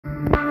I'm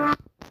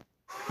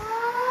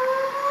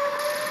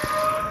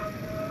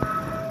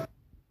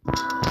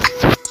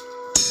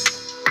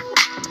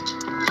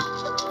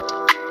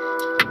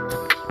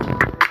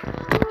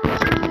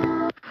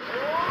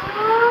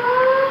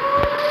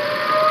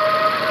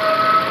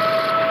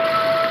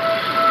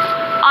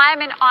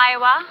in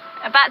Iowa,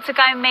 about to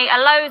go and meet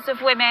loads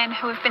of women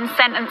who have been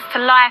sentenced to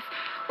life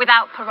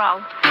without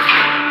parole.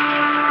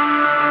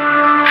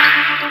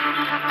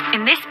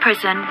 In this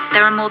prison,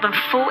 there are more than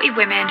 40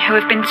 women who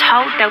have been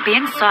told they'll be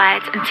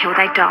inside until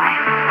they die.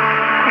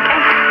 Okay.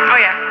 Oh,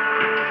 yeah.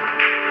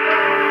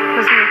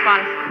 This is going to be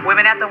fun.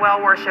 Women at the Well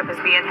worship is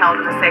being held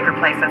in the sacred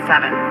place at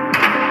 7.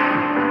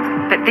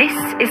 But this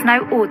is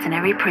no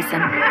ordinary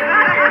prison. Oh,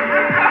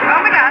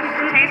 my gosh.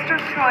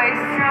 Taster's choice.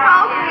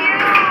 Oh,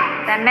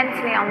 cute. They're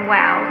mentally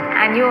unwell,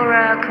 and you're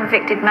a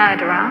convicted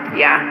murderer.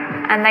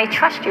 Yeah. And they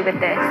trust you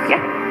with this.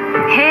 Yeah.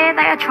 Here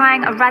they are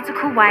trying a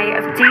radical way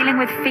of dealing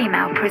with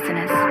female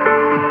prisoners.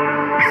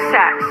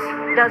 Sex.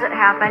 Does it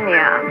happen?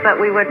 Yeah, but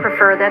we would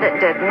prefer that it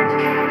didn't.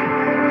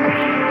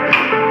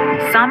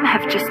 Some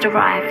have just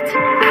arrived.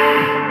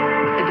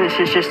 This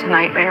is just a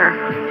nightmare.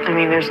 I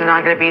mean, there's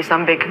not going to be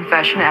some big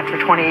confession after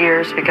 20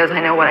 years because I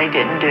know what I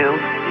didn't do.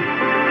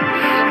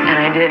 And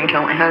I didn't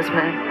kill my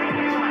husband.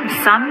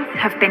 Some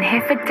have been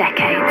here for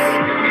decades.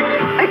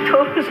 I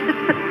told you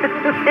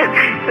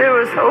there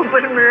was hope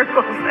and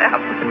miracles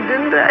happened,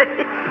 didn't I?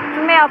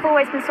 For me, I've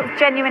always been sort of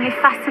genuinely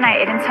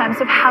fascinated in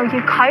terms of how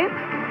you cope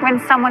when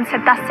someone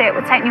said, that's it,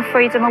 we're taking your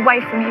freedom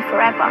away from you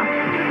forever.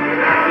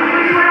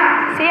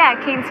 So yeah,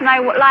 keen to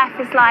know what life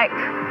is like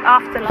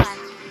after life.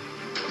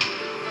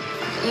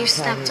 You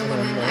stabbed a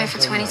woman over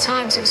 20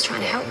 times who was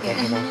trying to help you.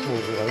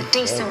 A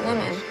decent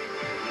woman.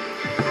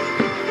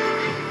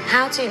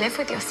 How do you live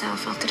with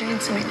yourself after doing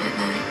something like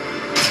that?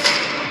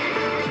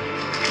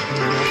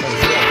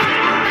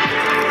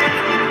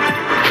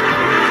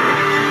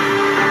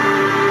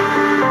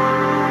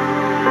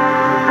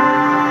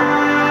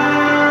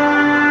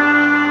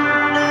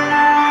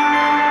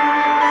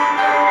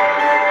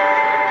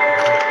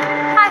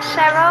 Hi,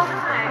 Cheryl.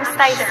 I'm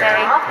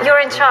Stacey.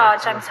 You're in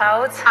charge, I'm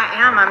told. I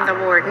am. I'm the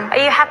warden. Are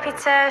you happy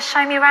to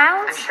show me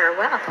around? I sure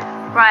will.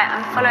 Right,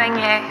 I'm following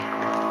you.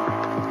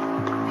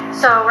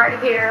 So right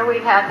here we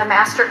have the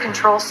master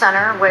control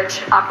center,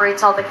 which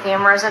operates all the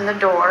cameras and the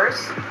doors.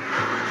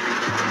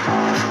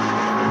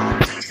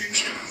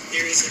 Attention,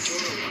 there is a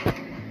door.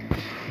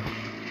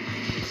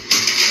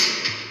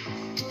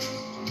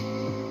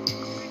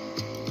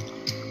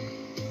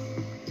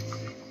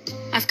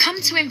 I've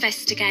come to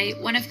investigate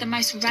one of the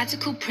most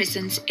radical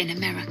prisons in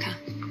America.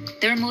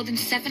 There are more than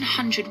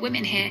 700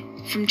 women here,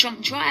 from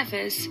drunk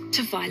drivers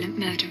to violent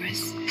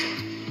murderers.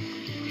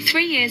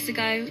 3 years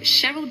ago,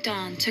 Cheryl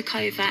Darn took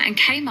over and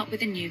came up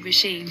with a new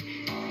regime.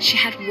 She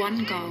had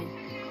one goal: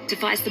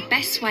 devise the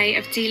best way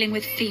of dealing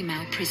with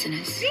female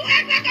prisoners. You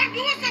act like I'm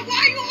doing something.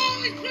 Why you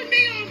always put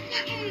me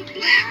on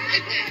blast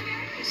like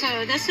that?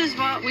 So this is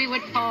what we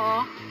would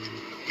call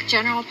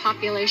general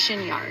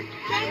population yard.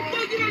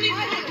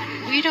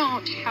 We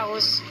don't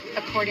house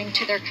according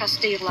to their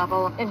custody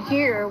level, and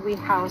here we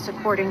house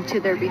according to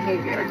their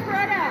behavior.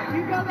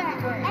 You go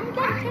that way. I'm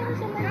going to tell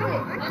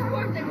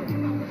somebody.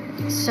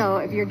 So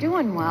if you're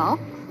doing well,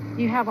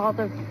 you have all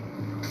the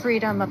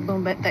freedom of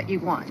movement that you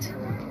want.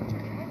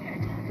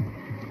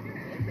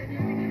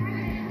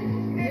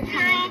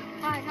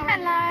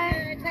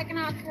 Hello. Taking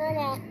out for a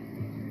walk.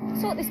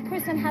 So this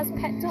prison has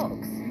pet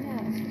dogs?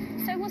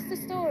 Yes. So what's the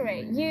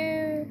story?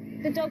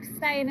 The dogs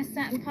stay in a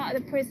certain part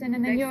of the prison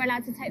and then you're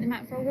allowed to take them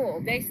out for a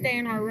walk? They stay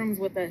in our rooms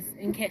with us,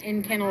 in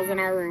kennels in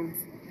our rooms,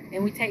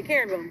 and we take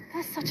care of them.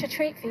 That's such a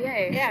treat for you.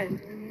 Yeah.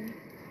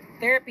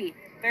 Therapy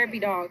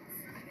dogs.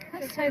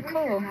 That's so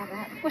cool.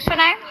 What's your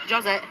name?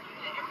 Josette.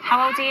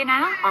 How old are you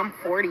now? I'm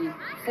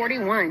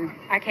 41.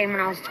 I came when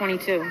I was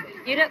 22.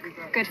 You look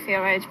good for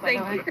your age, by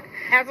the way. Thank you.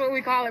 That's what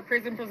we call it,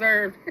 prison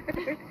preserved.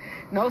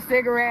 No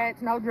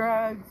cigarettes, no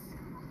drugs.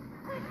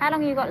 How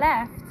long you got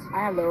left? I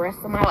have the rest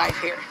of my life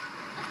here.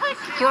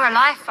 You're a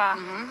lifer,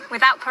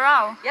 without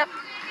parole? Yep.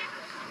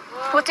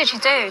 What did you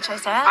do,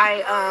 Josette?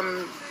 I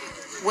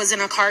was in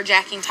a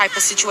carjacking type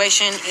of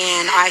situation,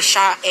 and I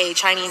shot a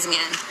Chinese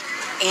man,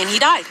 and he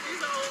died.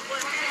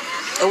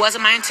 It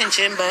wasn't my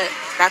intention, but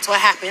that's what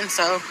happened,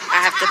 so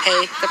I have to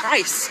pay the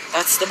price.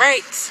 That's the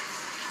breaks.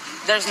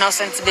 There's no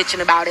sense of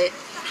bitching about it.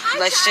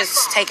 Let's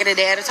just take it a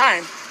day at a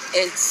time.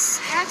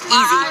 It's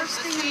easy.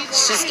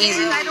 It's just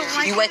easy.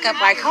 You wake up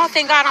like, oh,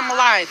 thank God I'm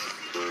alive.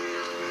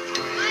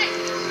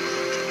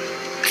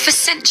 For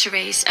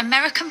centuries,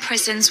 American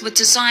prisons were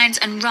designed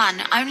and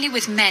run only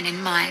with men in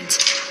mind.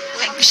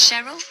 But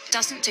Cheryl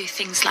doesn't do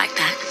things like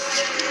that.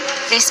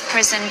 This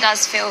prison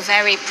does feel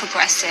very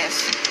progressive.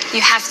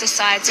 You have this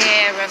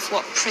idea of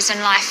what prison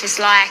life is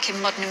like in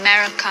modern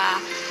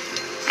America.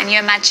 And you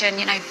imagine,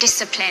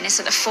 discipline is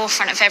at the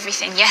forefront of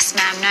everything. Yes,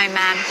 ma'am, no,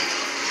 ma'am.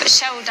 But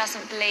Cheryl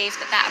doesn't believe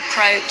that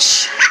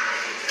approach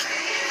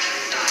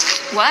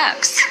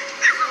works.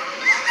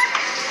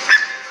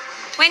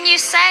 When you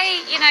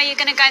say, you're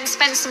going to go and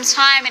spend some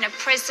time in a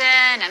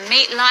prison and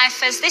meet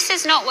lifers, this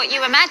is not what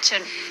you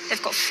imagine.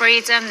 They've got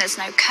freedom, there's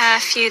no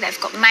curfew, they've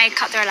got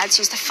makeup, they're allowed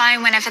to use the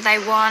phone whenever they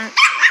want,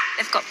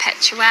 they've got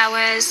petrol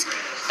hours.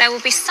 There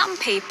will be some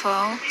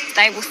people,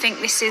 they will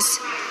think this is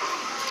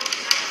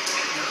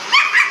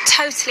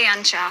totally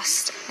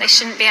unjust. They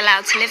shouldn't be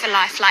allowed to live a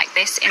life like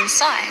this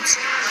inside.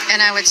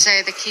 And I would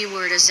say the key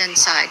word is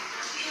inside.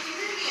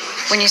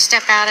 When you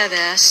step out of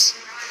this,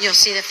 you'll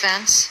see the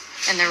fence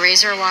and the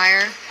razor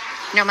wire.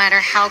 No matter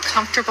how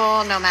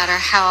comfortable, no matter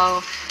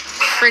how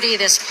pretty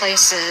this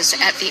place is,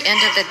 at the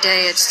end of the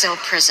day, it's still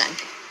prison.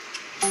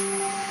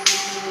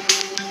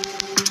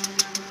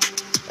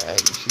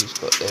 She's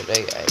got the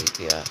right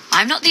idea.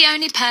 I'm not the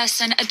only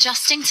person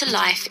adjusting to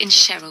life in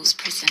Cheryl's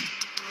prison.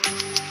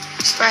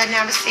 Just go ahead and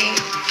have a seat.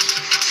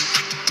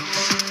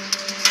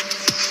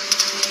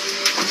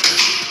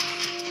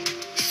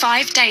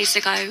 5 days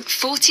ago,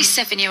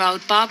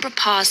 47-year-old Barbara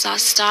Parza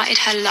started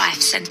her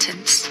life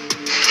sentence.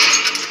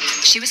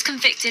 She was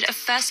convicted of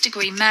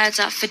first-degree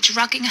murder for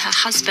drugging her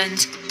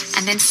husband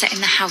and then setting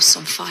the house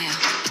on fire.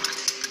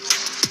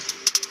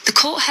 The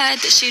court heard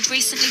that she had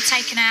recently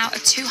taken out a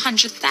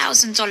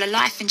 $200,000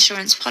 life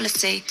insurance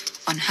policy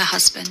on her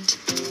husband.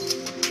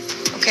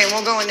 Okay,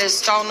 we'll go into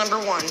stall number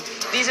 1.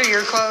 These are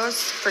your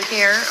clothes for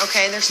here.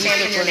 Okay, they're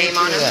stamping your name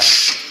on them.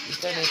 You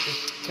don't need to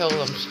kill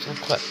them so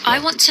quick. I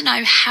want to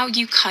know how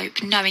you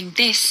cope knowing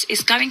this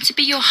is going to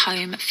be your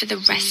home for the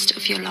rest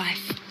of your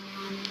life.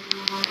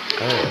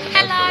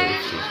 Hello.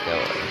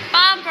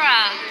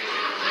 Barbara.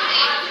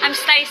 I'm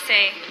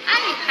Stacey.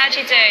 Hi. How'd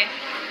you do?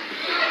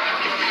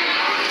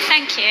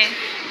 Thank you.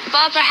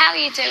 Barbara, how are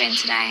you doing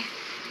today?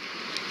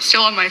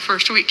 Still on my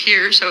first week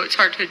here, so it's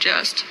hard to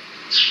adjust.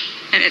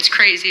 And it's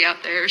crazy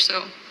out there,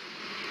 so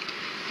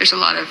there's a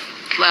lot of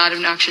loud,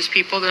 obnoxious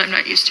people that I'm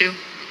not used to.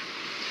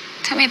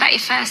 Tell me about your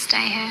first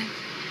day here.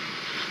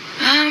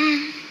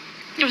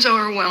 It was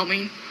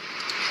overwhelming.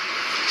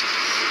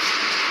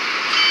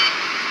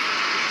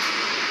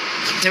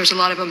 There was a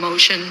lot of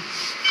emotion.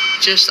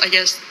 Just, I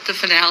guess, the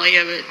finale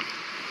of it.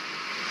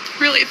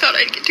 Really thought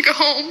I'd get to go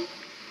home.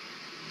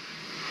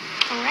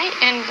 All right,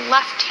 and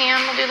left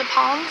hand will do the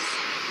palms.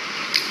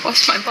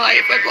 Lost my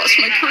life. I've lost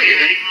my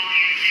career.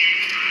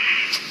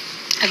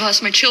 I've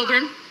lost my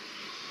children.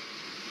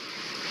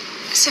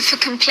 So for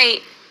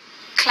complete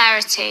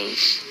clarity,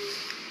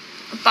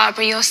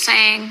 Barbara, you're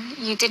saying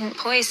you didn't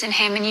poison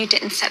him and you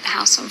didn't set the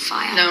house on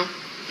fire? No,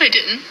 I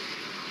didn't.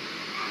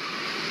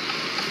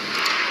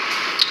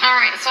 All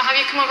right, so I'll have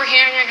you come over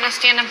here and you're going to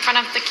stand in front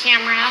of the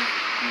camera.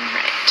 All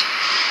right.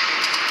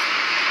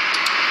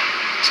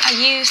 Are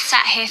you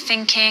sat here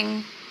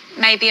thinking,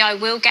 maybe I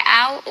will get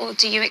out, or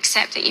do you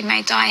accept that you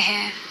may die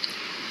here?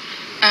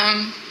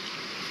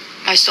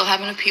 I still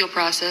have an appeal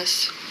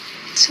process.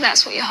 So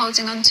that's what you're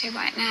holding on to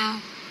right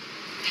now?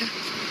 Yeah.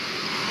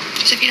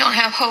 Because if you don't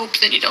have hope,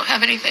 then you don't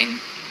have anything.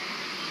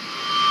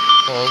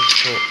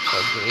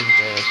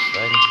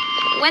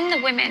 When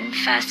the women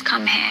first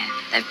come here,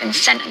 they've been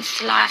sentenced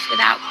to life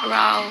without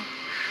parole.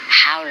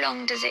 How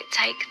long does it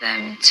take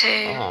them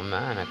to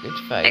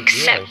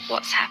accept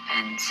what's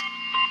happened?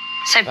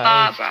 So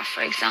Barbara,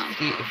 for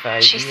example,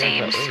 she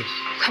seems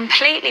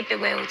completely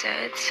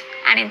bewildered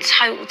and in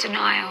total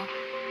denial.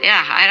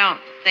 Yeah, I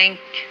don't think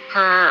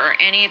her or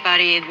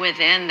anybody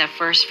within the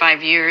first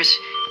 5 years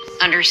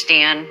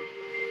understand,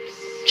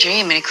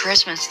 gee, Merry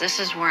Christmas, this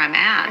is where I'm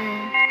at.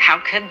 How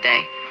could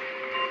they?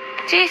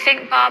 Do you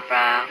think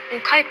Barbara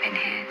will cope in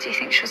here? Do you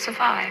think she'll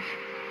survive?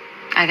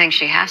 I think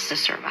she has to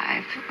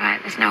survive.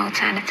 Right, there's no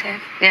alternative.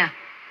 Yeah.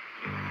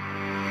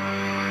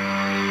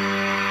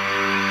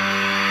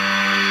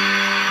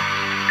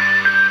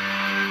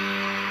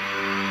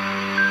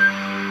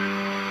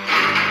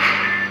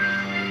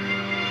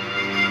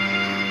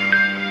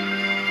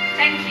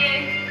 Thank you.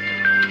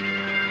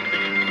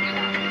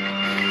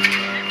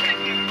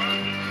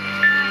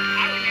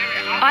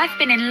 I've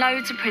been in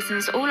loads of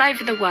prisons all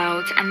over the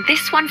world, and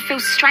this one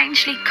feels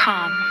strangely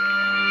calm.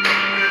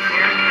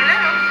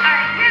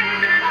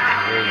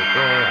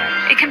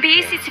 It can be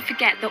easy to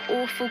forget the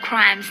awful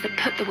crimes that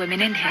put the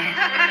women in here.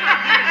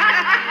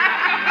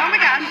 Oh my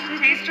gosh,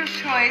 taster's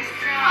choice.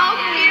 Oh,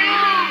 cute.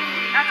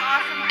 That's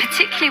awesome.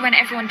 Particularly when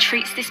everyone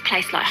treats this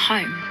place like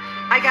home.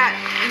 I got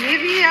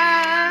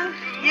Nivea.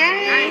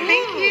 Yay,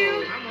 thank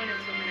you.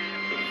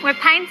 We're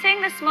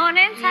painting this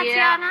morning,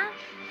 Tatiana.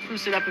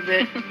 Spruce it up a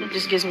bit. It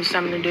just gives me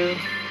something to do.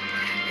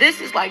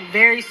 This is like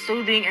very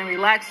soothing and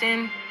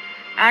relaxing.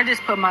 I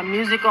just put my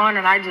music on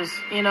and I just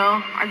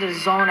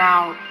zone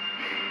out.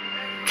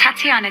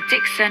 Tatiana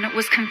Dixon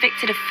was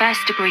convicted of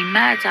first-degree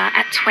murder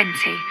at 20.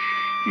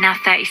 Now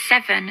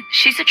 37,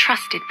 she's a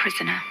trusted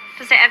prisoner.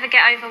 Does it ever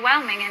get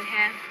overwhelming in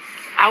here?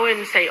 I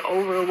wouldn't say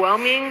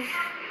overwhelming,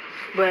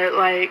 but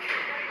like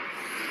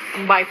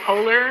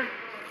bipolar.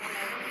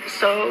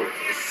 So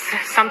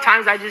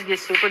sometimes I just get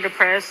super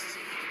depressed.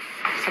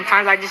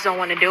 Sometimes I just don't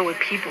want to deal with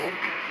people.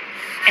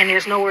 And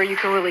there's nowhere you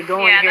can really go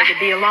in here to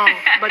be alone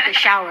but the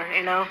shower,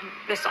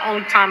 That's the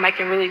only time I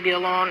can really be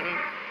alone.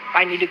 If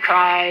I need to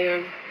cry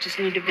or just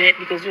need to vent,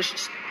 because there's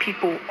just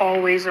people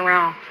always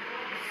around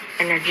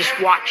and they're just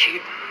watching.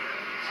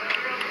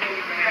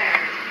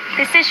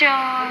 This is your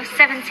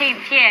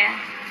 17th year.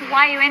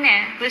 Why are you in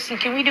here? Listen,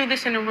 can we do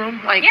this in the room?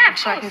 Like, Yeah, of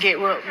so I course. can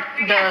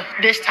get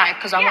this type,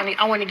 because I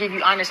want to give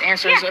you honest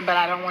answers, but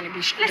I don't want to be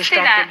Let's do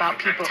distracted that. about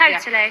people.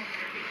 Totally.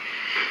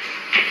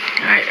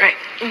 Yeah. Right.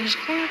 You just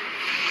clean?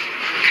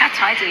 How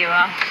tidy you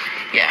are.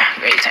 Yeah,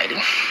 very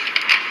tidy.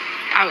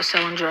 I was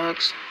selling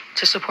drugs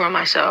to support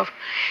myself,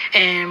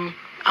 and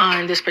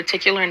on this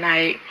particular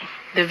night,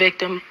 the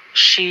victim,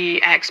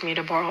 she asked me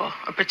to borrow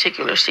a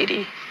particular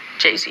CD,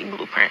 Jay-Z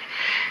Blueprint,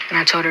 and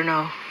I told her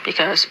no,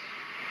 because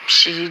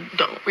she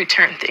don't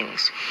return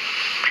things.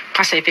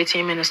 I say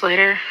 15 minutes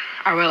later,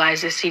 I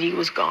realized the CD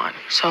was gone.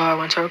 So I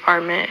went to her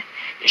apartment,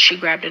 and she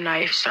grabbed a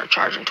knife, started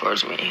charging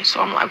towards me. So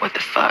I'm like, what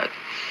the fuck?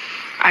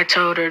 I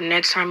told her,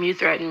 next time you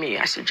threaten me,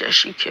 I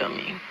suggest you kill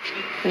me.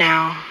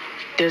 Now,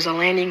 there's a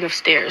landing of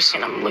stairs,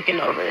 and I'm looking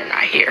over, and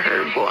I hear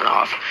her going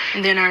off.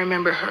 And then I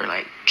remember her,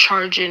 like,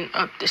 charging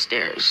up the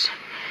stairs.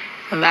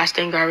 The last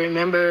thing I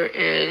remember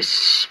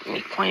is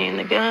me pointing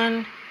the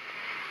gun,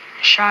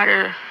 shot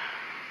her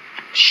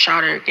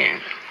again.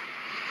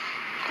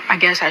 I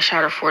guess I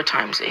shot her 4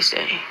 times, they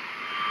say.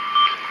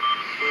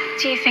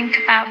 Do you think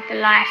about the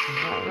life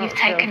you've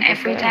taken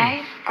every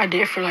day? I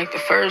did for like the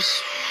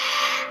first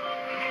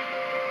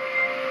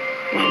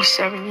maybe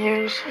 7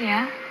 years.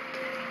 Yeah.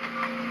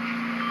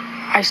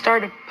 I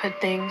started to put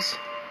things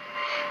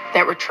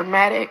that were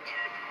traumatic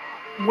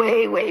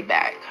way, way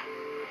back.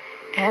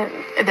 And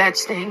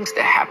that's things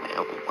that happen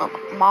with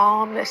my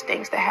mom, that's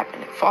things that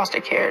happen in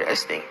foster care,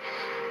 that's things.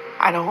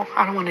 I don't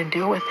want to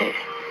deal with it.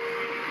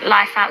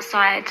 Life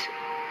outside,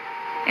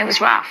 it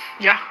was rough.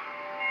 Yeah.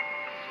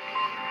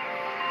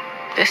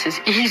 This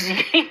is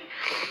easy.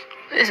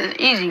 This is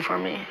easy for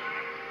me.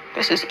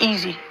 This is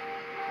easy.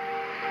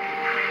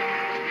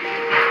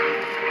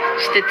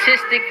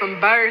 Statistic from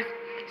birth.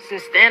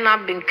 Since then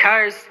I've been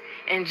cursed.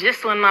 And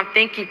just when I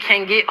think it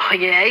can get,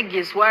 it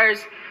gets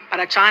worse. But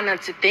I try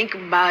not to think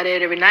about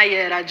it every night,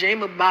 yet I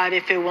dream about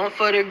it. If it weren't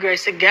for the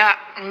grace of God,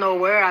 I don't know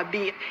where I'd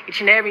be. Each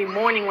and every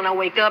morning when I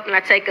wake up and I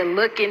take a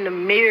look in the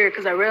mirror,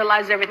 because I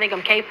realize everything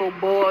I'm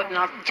capable of, and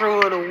I throw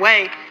it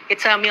away. It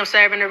tell me I'm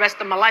serving the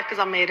rest of my life because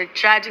I made a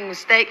tragic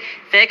mistake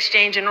for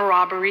exchanging a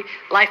robbery.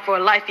 Life for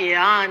life,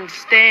 yeah, I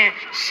understand.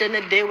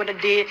 Shouldn't have did what I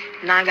did.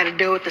 Now I got to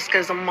deal with this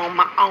because I'm on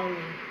my own.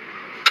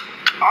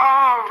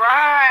 All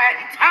right.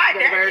 Ty,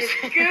 that is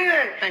Thank good.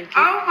 you.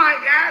 Oh, my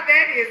God,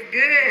 that is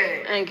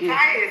good. Thank you.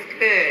 Ty is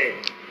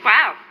good.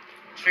 Wow.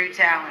 True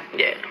talent.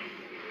 Yeah.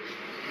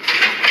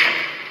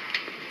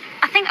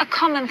 I think a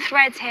common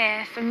thread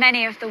here for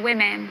many of the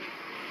women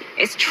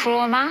is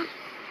trauma.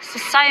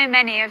 So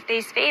many of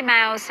these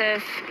females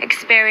have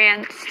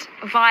experienced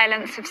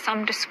violence of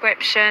some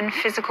description,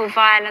 physical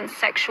violence,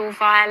 sexual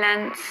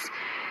violence,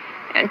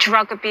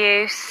 drug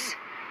abuse.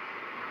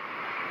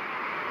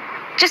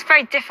 Just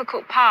very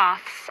difficult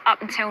paths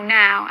up until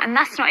now, and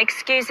that's not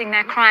excusing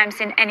their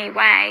crimes in any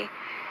way,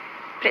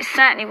 but it's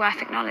certainly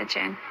worth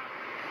acknowledging.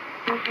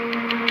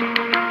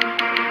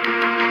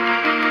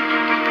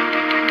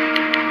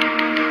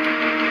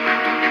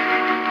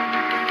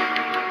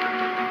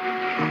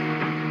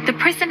 The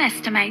prison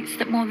estimates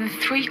that more than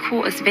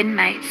 3/4 of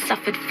inmates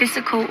suffered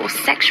physical or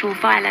sexual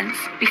violence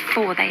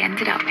before they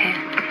ended up here.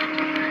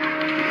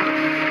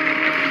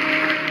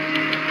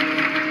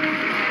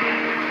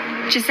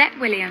 Gisette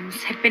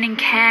Williams had been in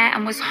care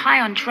and was high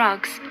on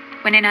drugs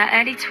when in her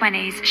early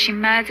 20s she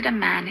murdered a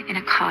man in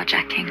a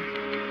carjacking.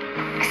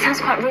 It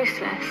sounds quite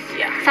ruthless.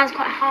 Yeah. It sounds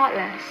quite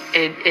heartless.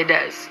 It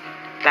does.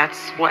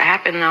 That's what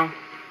happened, though.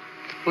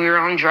 We were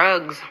on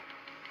drugs.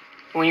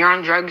 When you're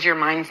on drugs, your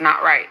mind's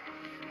not right.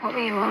 What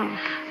were you on?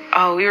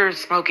 Oh, we were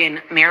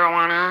smoking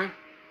marijuana,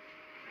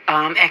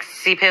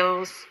 ecstasy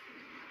pills,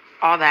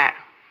 all that.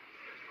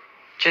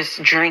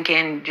 Just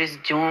drinking,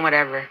 just doing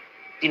whatever.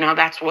 You know,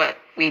 that's what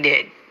we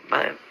did.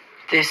 But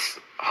this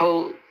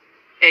whole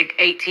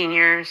 18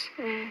 years,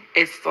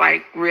 it's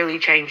like really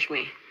changed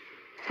me.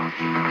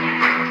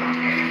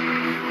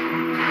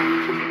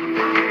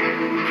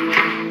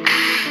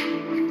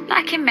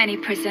 Like in many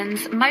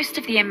prisons, most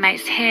of the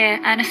inmates here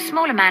earn a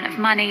small amount of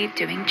money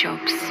doing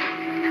jobs.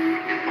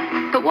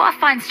 But what I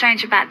find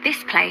strange about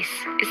this place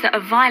is that a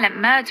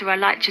violent murderer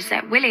like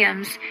Gisette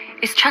Williams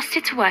is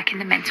trusted to work in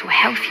the mental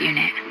health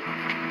unit.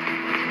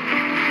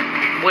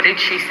 What did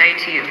she say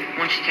to you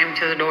when she came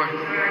to the door? Do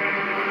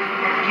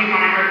you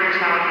want to hurt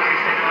yourself? I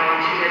said no.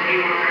 And she said, do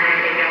you want to hurt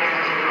anything else?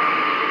 I said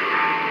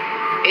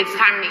no. It's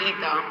time to eat,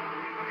 though.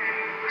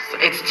 So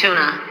it's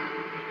tuna.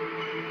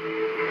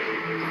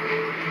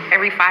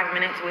 Every 5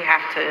 minutes, we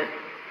have to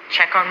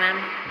check on them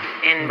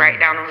and write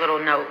down a little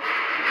note.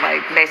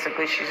 Like,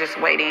 basically, she's just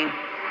waiting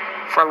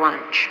for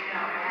lunch.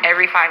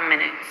 Every 5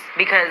 minutes.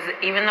 Because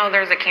even though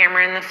there's a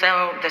camera in the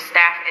cell, the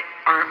staff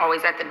aren't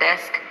always at the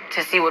desk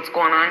to see what's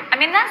going on. I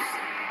mean, that's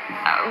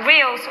a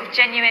real sort of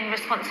genuine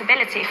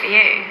responsibility for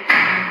you.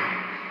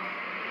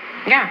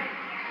 Yeah.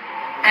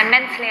 They're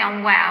mentally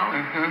unwell,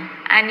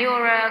 and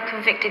you're a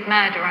convicted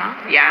murderer.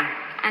 Yeah.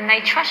 And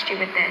they trust you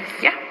with this.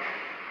 Yeah.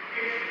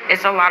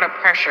 It's a lot of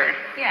pressure.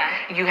 Yeah.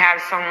 You have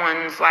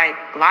someone's like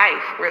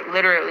life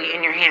literally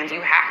in your hands.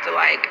 You have to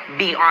like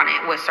be on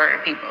it with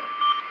certain people.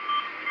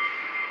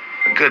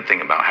 The good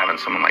thing about having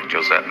someone like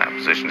Josette in that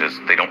position is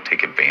they don't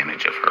take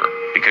advantage of her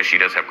because she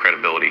does have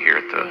credibility here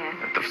at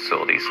the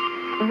facilities.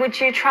 Would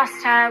you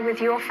trust her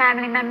with your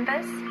family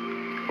members?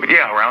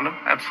 Yeah, around them,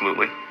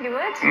 absolutely. You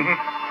would?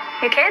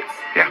 Mm-hmm. Your kids?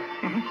 Yeah.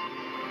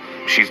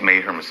 Mm-hmm. She's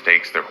made her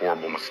mistakes. They're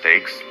horrible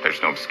mistakes.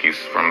 There's no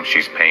excuses for them.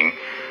 She's paying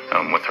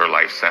with her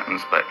life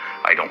sentence, but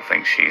I don't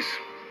think she's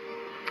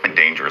a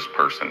dangerous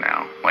person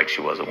now like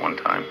she was at one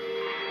time.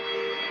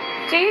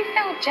 Do you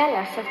feel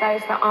jealous of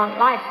those that aren't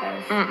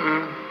lifers?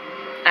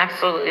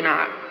 Absolutely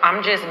not.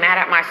 I'm just mad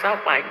at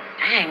myself, like,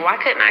 dang, why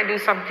couldn't I do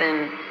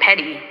something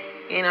petty?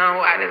 You know,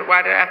 why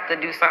did I have to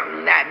do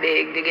something that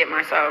big to get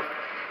myself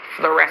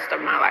for the rest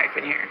of my life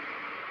in here?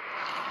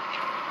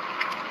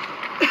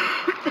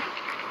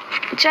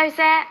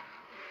 Josette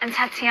and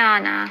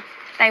Tatiana,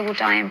 they will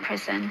die in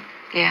prison.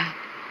 Yeah.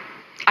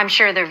 I'm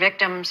sure their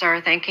victims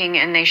are thinking,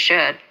 and they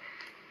should.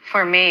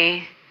 For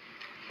me,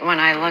 when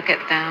I look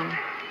at them,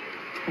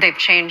 they've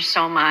changed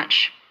so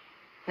much.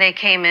 They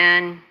came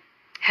in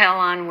hell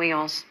on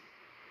wheels.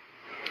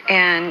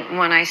 And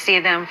when I see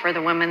them for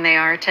the women they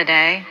are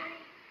today,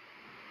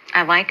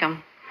 I like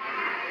them.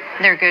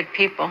 They're good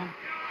people.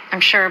 I'm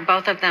sure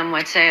both of them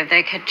would say if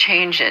they could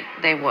change it,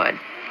 they would.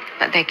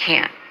 But they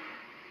can't.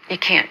 You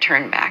can't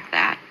turn back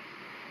that.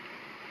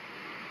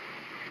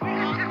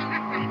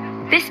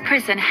 This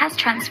prison has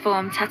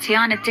transformed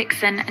Tatiana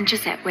Dixon and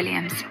Josette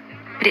Williams,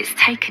 but it's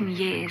taken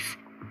years.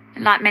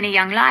 Like many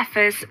young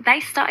lifers, they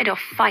started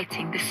off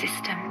fighting the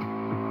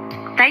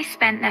system. They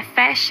spent their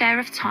fair share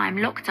of time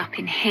locked up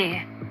in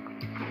here.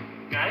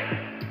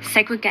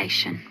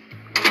 Segregation.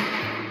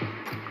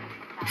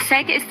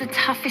 Seg is the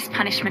toughest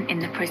punishment in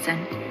the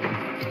prison.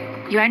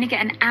 You only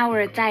get an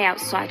hour a day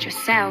outside your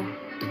cell.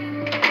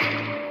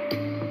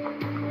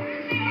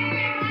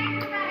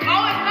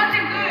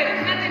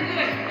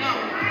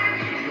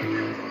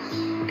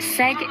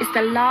 Seg is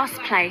the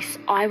last place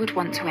I would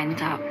want to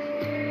end up.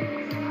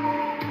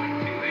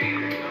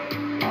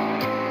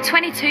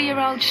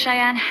 22-year-old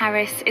Cheyanne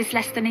Harris is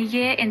less than a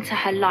year into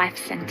her life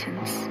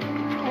sentence.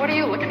 What are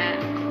you looking at?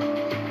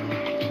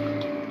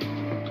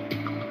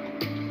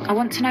 I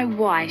want to know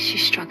why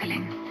she's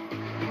struggling.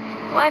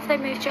 Why have they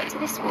moved you up to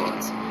this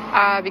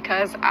ward?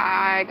 Because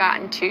I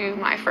got into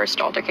my first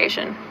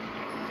altercation.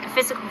 A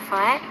physical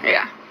fight?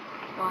 Yeah.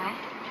 Why?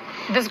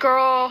 This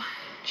girl,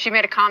 she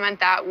made a comment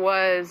that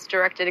was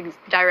directed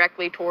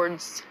directly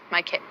towards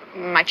my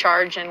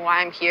charge and why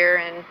I'm here,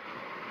 and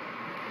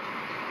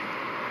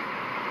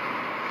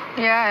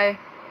yeah, I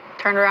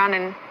turned around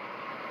and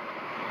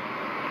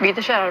beat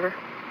the shit out of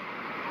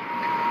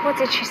her. What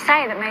did she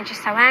say that made you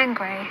so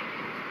angry?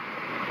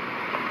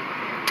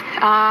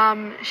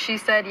 She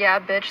said, yeah,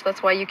 bitch,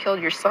 that's why you killed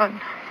your son.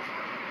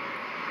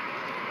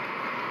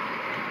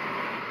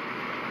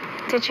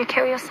 Did you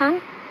kill your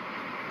son?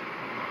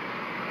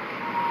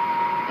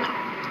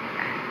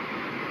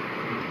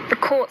 The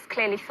courts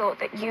clearly thought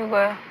that you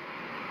were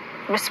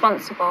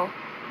responsible.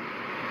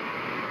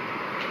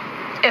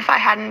 If I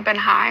hadn't been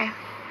high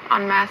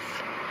on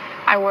meth,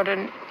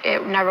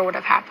 it never would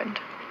have happened.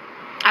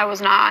 I was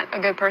not a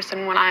good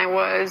person when I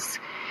was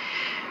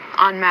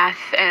on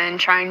meth and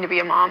trying to be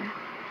a mom.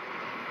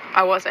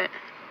 I wasn't.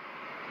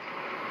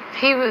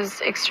 He was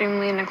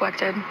extremely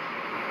neglected.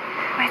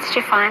 Where did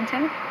you find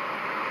him?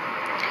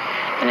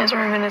 In his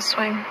room, in his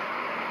swing.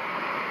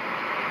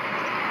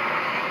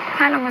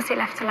 How long was he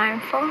left alone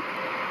for?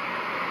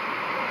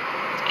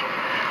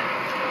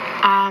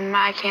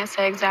 I can't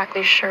say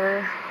exactly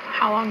sure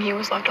how long he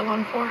was left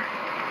alone for.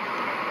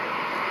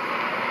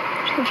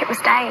 I think it was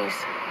days.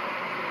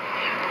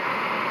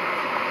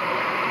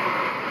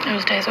 It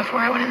was days before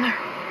I went in there.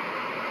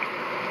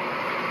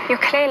 You're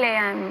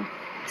clearly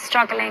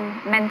struggling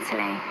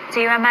mentally.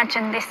 Do you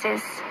imagine this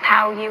is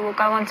how you will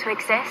go on to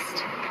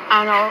exist?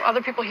 I don't know.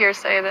 Other people here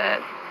say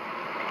that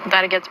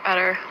it gets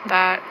better,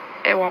 that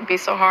it won't be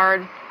so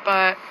hard,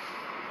 but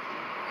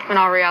in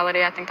all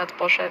reality, I think that's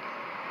bullshit.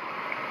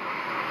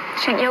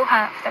 Do you think you'll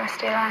hurt for the rest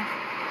of your life?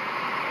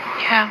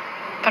 Yeah,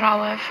 but I'll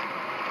live.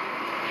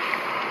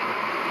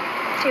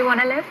 Do you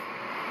want to live?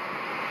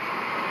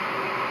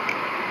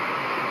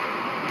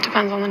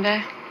 Depends on the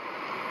day.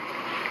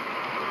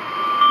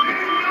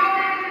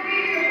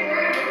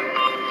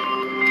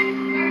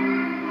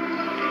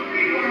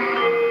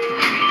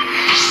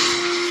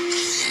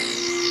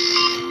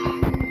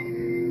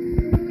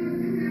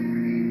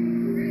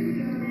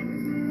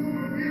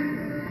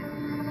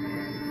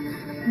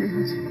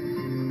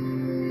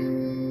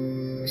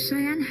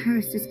 Cheyanne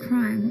Harris's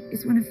crime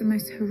is one of the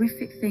most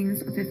horrific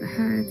things I've ever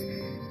heard,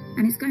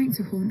 and it's going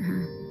to haunt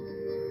her.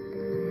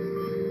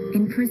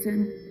 In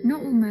prison,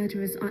 not all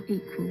murderers are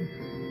equal.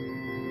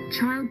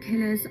 Child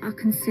killers are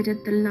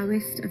considered the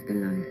lowest of the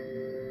low,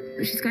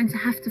 but she's going to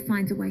have to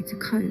find a way to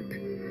cope.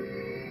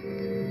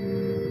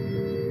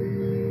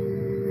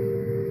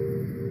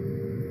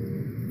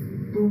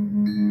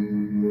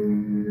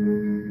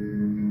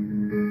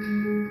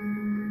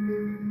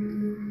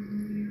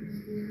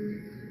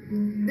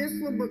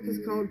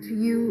 called To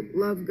You,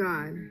 Love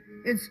God.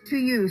 It's to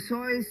you. So I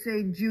always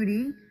say,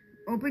 Judy,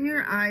 open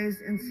your eyes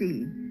and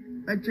see.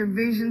 Let your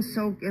vision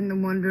soak in the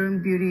wonder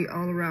and beauty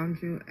all around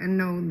you, and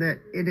know that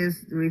it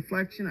is the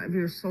reflection of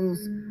your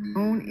soul's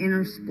own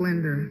inner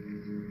splendor.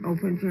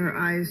 Open your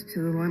eyes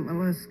to the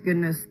limitless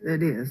goodness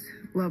that is.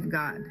 Love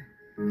God.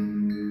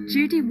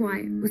 Judy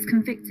White was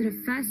convicted of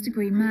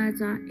first-degree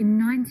murder in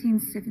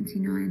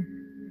 1979.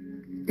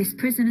 This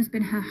prison has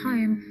been her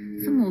home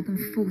for more than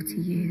 40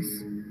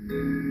 years.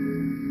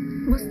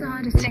 What's the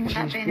hardest thing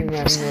about being in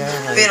prison?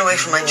 Being away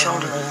from my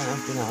children.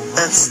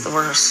 That's the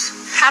worst.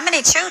 How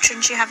many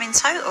children do you have in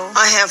total?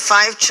 I have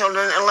 5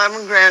 children,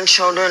 11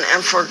 grandchildren,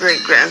 and 4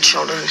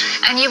 great-grandchildren.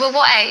 And you were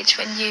what age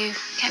when you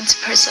came to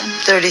prison?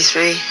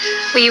 33.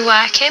 Were you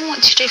working?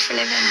 What did you do for a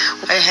living?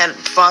 I had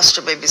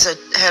foster babies. I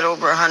had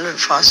over 100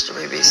 foster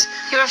babies.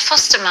 You were a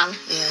foster mum?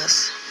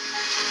 Yes.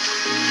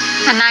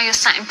 And now you're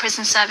sat in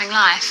prison serving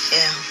life?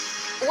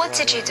 Yeah. What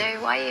did you do?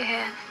 Why are you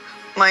here?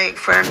 My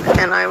friend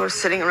and I were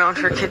sitting around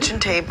her kitchen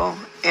table,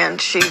 and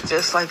she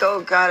just like,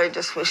 oh God, I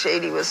just wish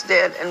 80 was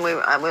dead. And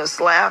I was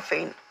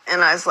laughing,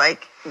 and I was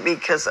like,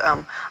 because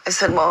I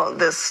said, well,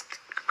 this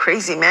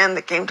crazy man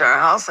that came to our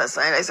house last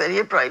night, I said,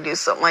 he'd probably do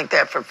something like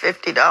that for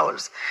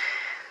 $50.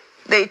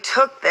 They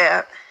took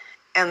that,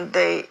 and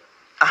they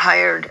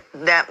hired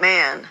that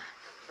man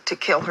to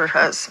kill her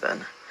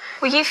husband.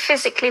 Were you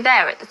physically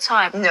there at the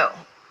time?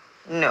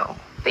 No.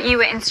 But you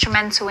were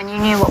instrumental and you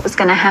knew what was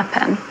going to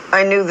happen?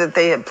 I knew that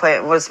they had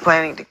was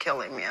planning to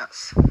kill him,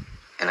 yes.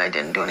 And I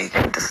didn't do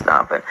anything to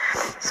stop it.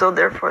 So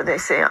therefore they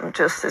say I'm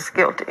just as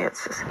guilty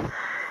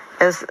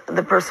as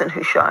the person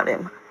who shot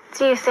him.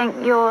 Do you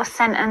think your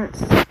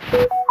sentence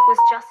was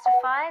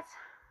justified?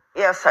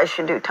 Yes, I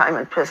should do time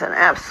in prison,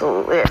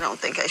 absolutely. I don't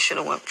think I should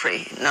have went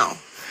free, no.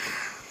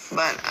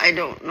 But I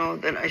don't know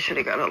that I should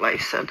have got a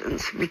life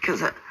sentence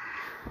because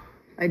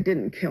I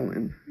didn't kill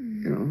him,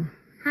 you know.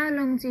 How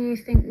long do you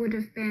think would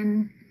have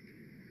been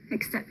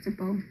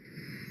acceptable?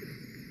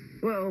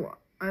 Well,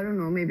 I don't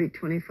know, maybe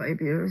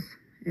 25 years,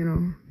 you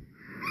know.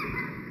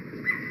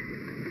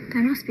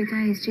 There must be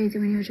days, Judy,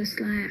 when you're just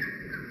like,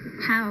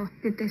 how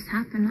did this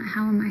happen? Like,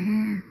 how am I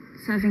here,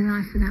 serving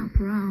life without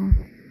parole?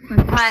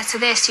 But prior to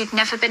this, you'd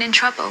never been in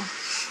trouble?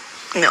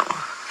 No,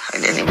 I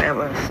didn't even have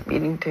a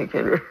speeding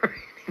ticket or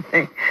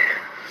anything.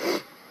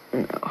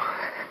 No.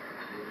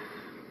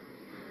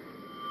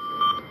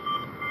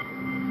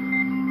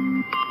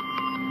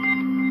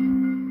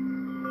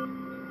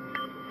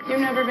 You've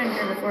never been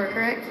here before,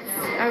 correct?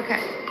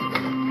 Okay.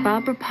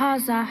 Barbara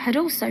Parza had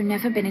also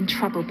never been in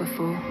trouble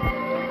before.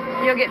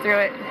 You'll get through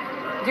it.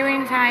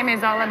 Doing time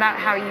is all about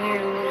how you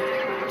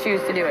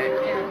choose to do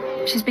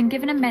it. She's been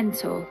given a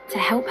mentor to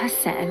help her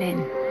settle in.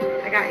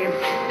 I got you.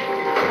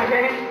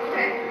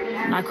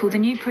 Okay. Like all the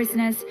new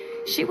prisoners,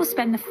 she will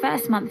spend the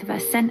first month of her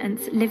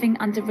sentence living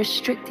under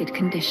restricted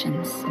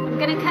conditions. I'm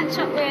going to catch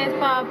up with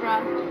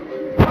Barbara.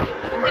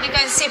 I'm going to go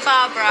and see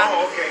Barbara.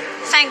 Oh, okay.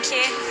 Thank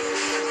you.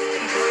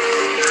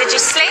 Did you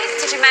sleep?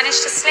 Did you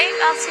manage to sleep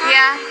last night?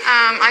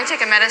 Yeah, I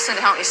take a medicine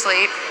to help me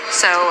sleep,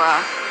 so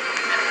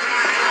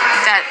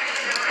that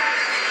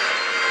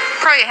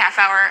probably a half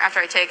hour after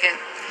I take it,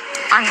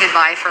 I'm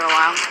goodbye for a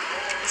while.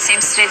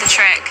 Seems to do the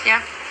trick.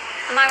 Yeah.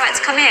 Am I right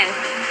to come in?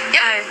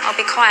 Yep. Oh, I'll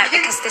be quiet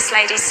because this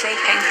lady's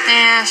sleeping.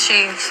 Yeah,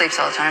 she sleeps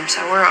all the time,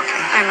 so we're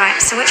okay. All right,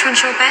 so which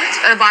one's your bed?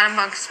 The bottom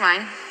bunk's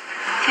mine.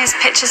 Here's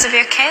pictures of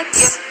your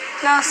kids. Yep.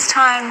 Last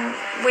time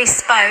we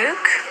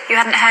spoke, you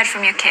hadn't heard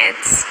from your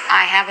kids.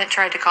 I haven't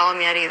tried to call them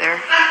yet either.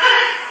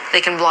 They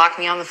can block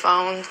me on the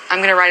phone. I'm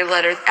going to write a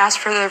letter, ask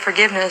for their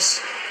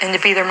forgiveness, and to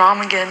be their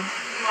mom again.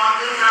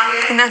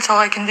 And that's all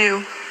I can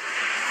do.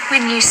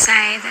 When you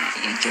say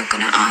that you're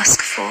going to ask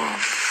for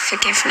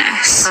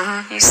forgiveness,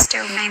 you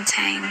still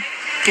maintain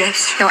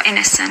you're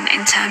innocent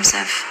in terms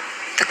of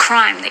the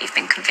crime that you've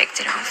been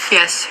convicted of?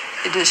 Yes,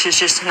 this is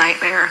just a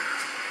nightmare.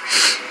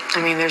 I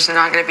mean, there's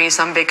not going to be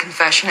some big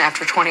confession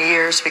after 20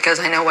 years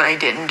because I know what I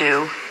didn't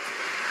do.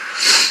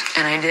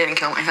 And I didn't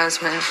kill my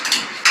husband.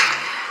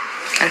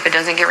 And if it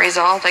doesn't get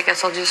resolved, I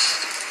guess I'll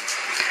just,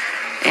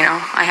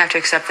 I have to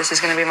accept this is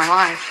going to be my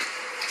life.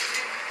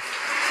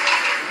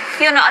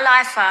 You're not a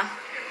lifer?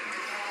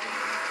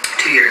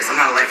 2 years. I'm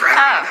not a lifer. I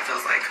don't know what that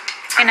feels like.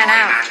 In and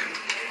out.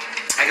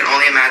 I can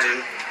only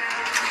imagine.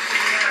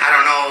 I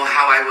don't know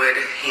how I would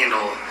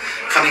handle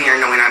coming here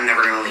knowing I'm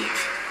never going to leave.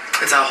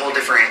 It's a whole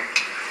different,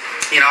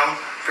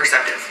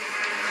 perspective.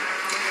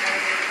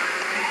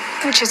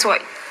 Which is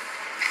what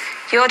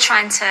you're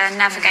trying to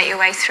navigate your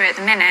way through at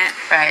the minute.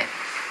 Right.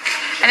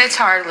 And it's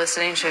hard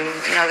listening to,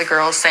 the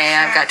girls saying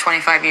I've got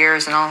 25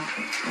 years and I'll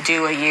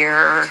do a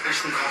year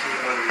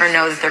or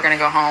know that they're going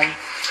to go home.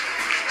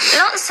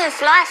 Lots of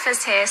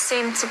lifers here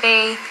seem to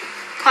be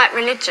quite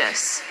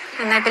religious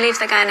and they believe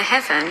they're going to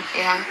heaven.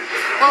 Yeah.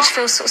 Which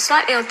feels sort of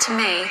slightly odd to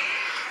me.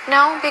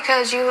 No,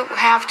 because you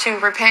have to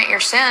repent your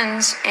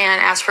sins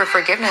and ask for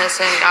forgiveness,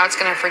 and God's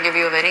going to forgive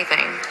you of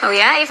anything. Oh,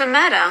 yeah? Even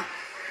murder?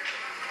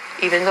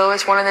 Even though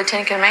it's one of the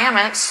 10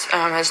 Commandments,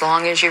 as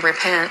long as you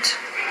repent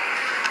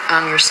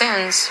your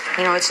sins,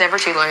 it's never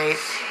too late.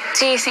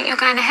 Do you think you're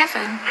going to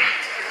heaven?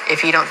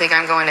 If you don't think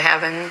I'm going to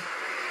heaven,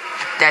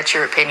 that's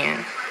your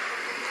opinion.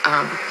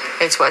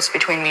 It's what's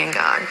between me and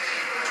God.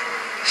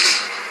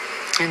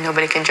 And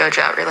nobody can judge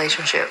that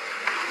relationship.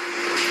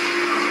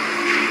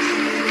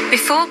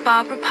 Before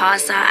Barbara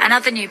Parza and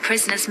other new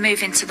prisoners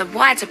move into the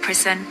wider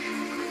prison,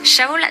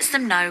 Cheryl lets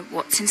them know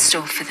what's in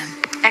store for them.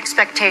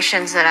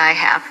 Expectations that I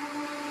have.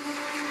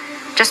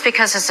 Just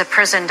because it's a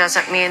prison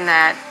doesn't mean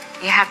that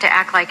you have to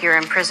act like you're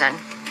in prison,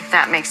 if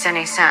that makes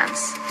any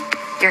sense.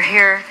 You're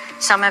here,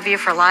 some of you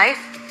for life,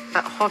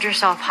 but hold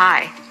yourself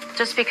high.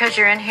 Just because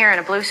you're in here in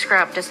a blue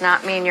scrub does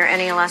not mean you're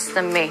any less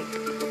than me.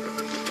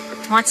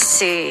 Let's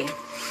see.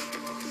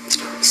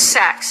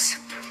 Sex.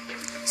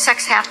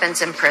 Sex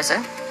happens in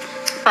prison,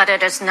 but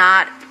it is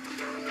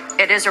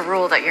a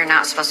rule that you're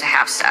not supposed to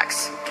have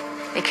sex.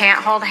 You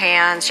can't hold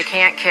hands, you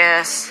can't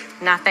kiss,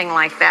 nothing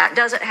like that.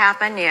 Does it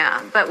happen?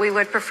 Yeah, but we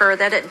would prefer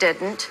that it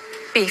didn't.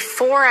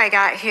 Before I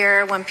got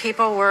here, when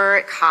people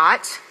were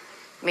caught,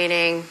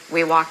 meaning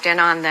we walked in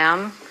on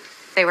them,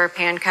 they were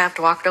handcuffed,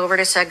 walked over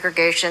to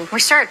segregation. We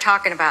started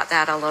talking about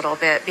that a little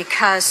bit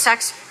because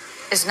sex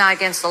is not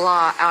against the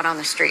law out on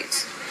the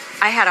streets.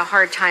 I had a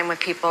hard time with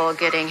people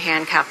getting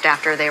handcuffed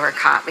after they were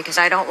caught because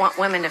I don't want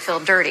women to feel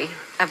dirty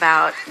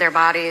about their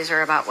bodies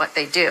or about what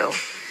they do.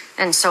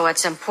 And so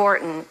it's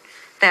important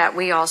that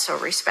we also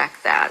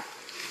respect that.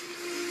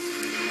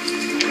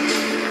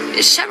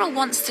 Cheryl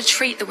wants to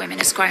treat the women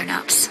as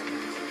grown-ups,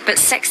 but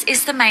sex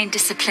is the main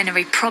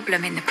disciplinary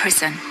problem in the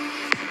prison.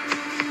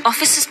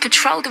 Officers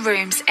patrol the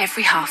rooms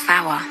every half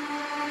hour.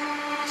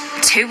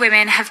 2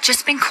 women have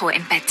just been caught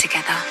in bed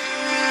together.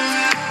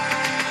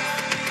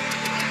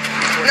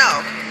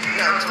 No,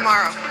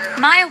 tomorrow.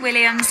 Maya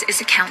Williams is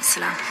a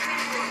counsellor.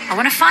 I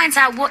want to find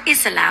out what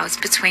is allowed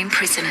between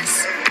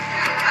prisoners.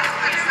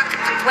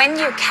 When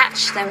you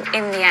catch them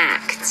in the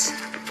act,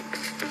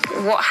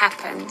 what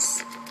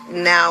happens?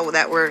 Now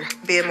that we're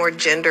being more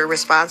gender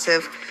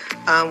responsive,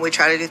 we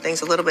try to do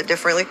things a little bit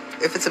differently.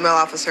 If it's a male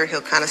officer,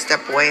 he'll kind of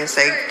step away and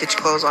say, get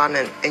your clothes on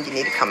and you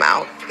need to come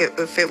out.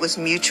 If it was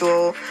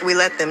mutual, we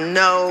let them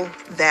know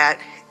that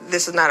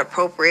this is not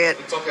appropriate.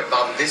 We talked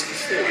about this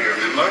before, you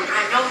remember?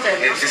 I know that.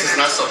 This is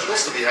not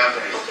supposed to be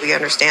happening. We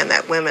understand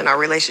that women are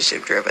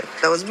relationship driven.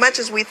 So as much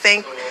as we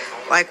think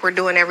like we're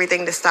doing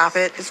everything to stop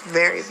it, it's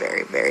very,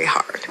 very, very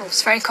hard. Oh,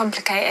 it's very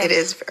complicated. It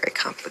is very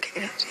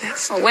complicated,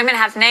 yes. Well, women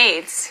have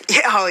needs.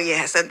 Yeah, oh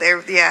yes, and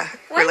they're,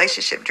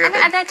 relationship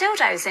driven. Are there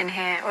dildos in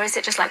here, or is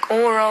it just like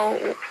oral?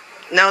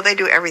 No, they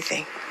do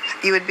everything.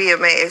 You would be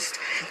amazed.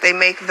 They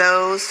make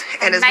those,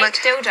 and as much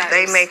dildos?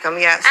 They make them,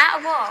 yes. Out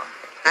of what?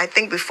 I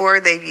think before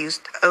they've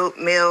used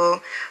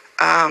oatmeal.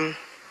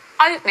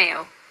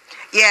 Oatmeal?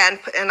 Yeah,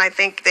 and I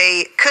think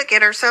they cook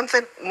it or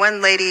something.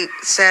 One lady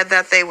said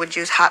that they would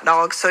use hot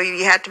dogs, so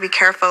you had to be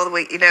careful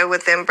with,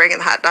 with them bringing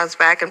hot dogs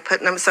back and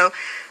putting them. So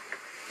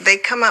they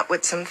come up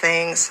with some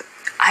things.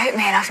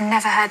 Oatmeal, I've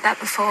never heard that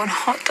before, and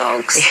hot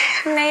dogs.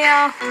 Yeah.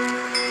 Mia.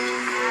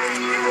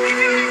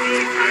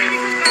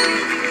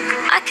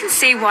 I can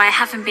see why,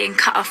 having been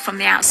cut off from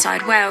the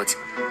outside world,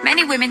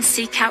 many women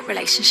seek out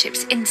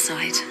relationships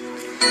inside.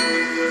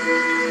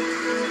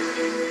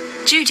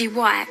 Judy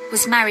White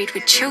was married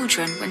with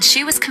children when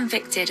she was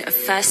convicted of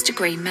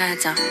first-degree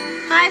murder.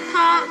 Hi,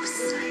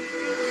 Pops.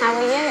 How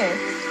are you?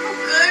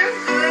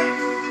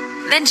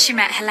 Good. Then she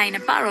met Helena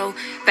Burrell,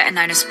 better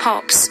known as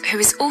Pops, who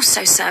is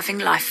also serving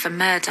life for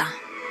murder.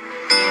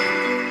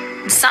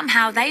 And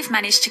somehow they've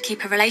managed to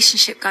keep a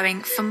relationship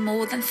going for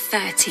more than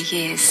 30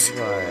 years.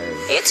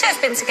 Right. You two have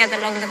been together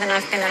longer than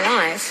I've been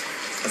alive.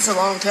 It's a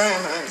long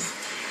time, honey.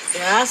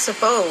 Yeah, I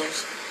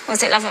suppose.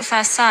 Was it love at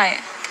first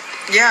sight?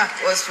 Yeah,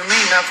 it was for me,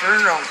 not for her.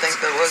 I don't think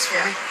that was for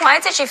me. Why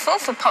did you fall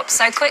for Pop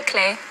so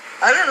quickly?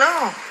 I don't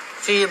know.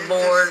 She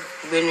bored,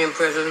 been in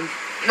prison.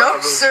 No,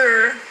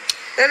 sir.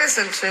 That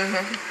isn't true.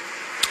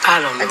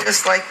 I don't know. I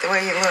just like the way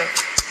you look.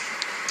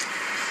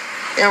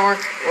 Yeah,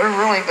 we're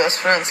really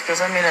best friends because,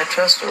 I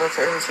trust her with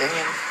everything.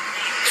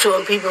 So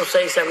when people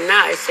say something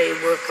nice, say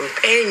we're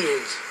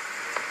companions,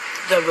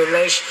 the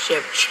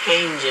relationship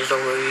changes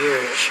over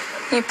years.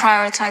 You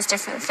prioritize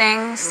different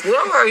things.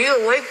 Well, are you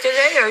awake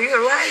today? Are you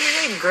alive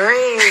today?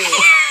 Great.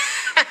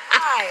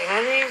 Hi,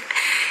 honey.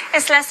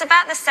 It's less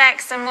about the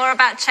sex and more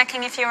about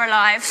checking if you're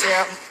alive.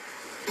 Yeah.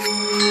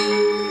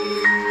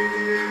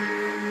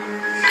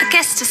 I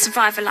guess to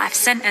survive a life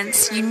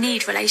sentence, you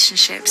need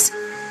relationships.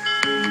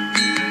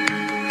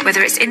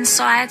 Whether it's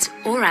inside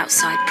or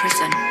outside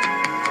prison.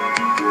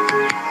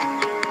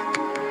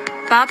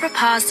 Barbara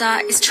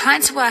Parza is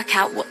trying to work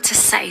out what to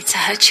say to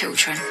her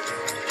children.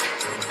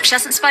 She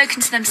hasn't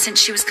spoken to them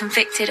since she was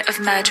convicted of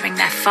murdering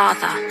their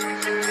father.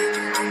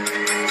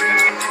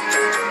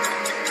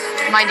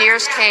 My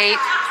dearest Kate,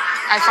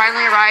 I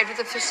finally arrived at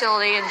the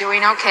facility and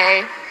doing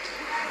okay.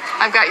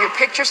 I've got your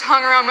pictures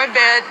hung around my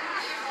bed,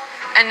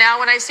 and now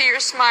when I see your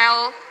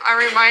smile, I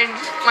remind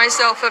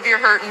myself of your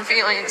hurt and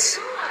feelings.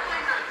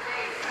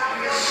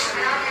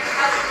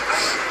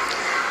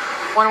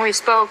 When we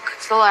spoke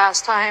the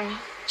last time,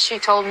 she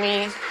told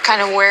me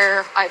kind of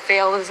where I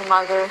failed as a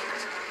mother.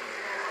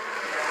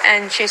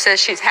 And she says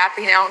she's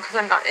happy now because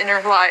I'm not in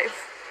her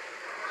life.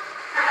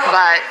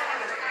 But,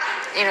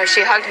 you know,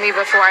 she hugged me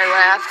before I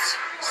left,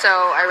 so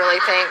I really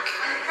think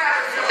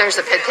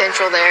there's a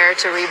potential there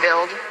to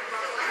rebuild.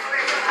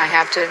 I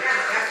have to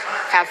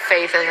have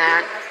faith in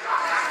that.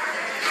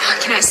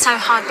 You know, it's so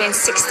hard being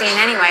 16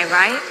 anyway,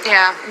 right?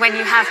 Yeah. When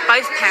you have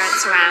both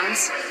parents around,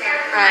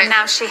 Right. and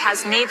now she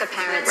has neither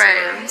parents Right.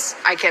 around.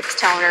 I kept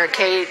telling her,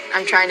 Kate,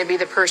 I'm trying to be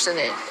the person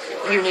that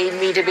you need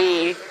me to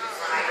be.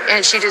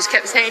 And she just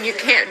kept saying, you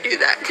can't do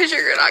that because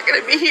you're not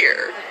going to be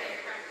here.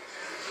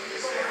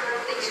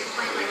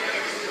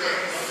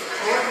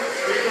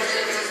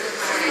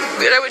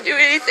 That I would do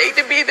anything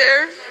to be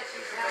there.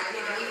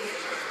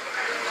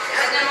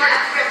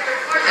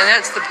 And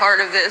that's the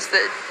part of this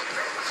that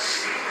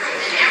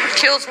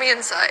kills me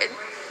inside.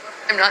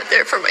 I'm not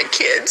there for my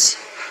kids.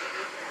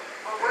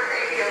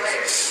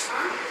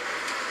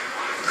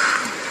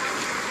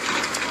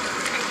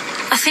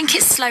 I think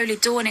it's slowly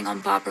dawning on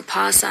Barbara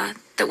Parza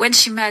that when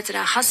she murdered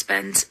her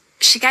husband,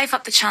 she gave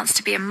up the chance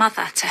to be a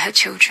mother to her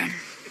children.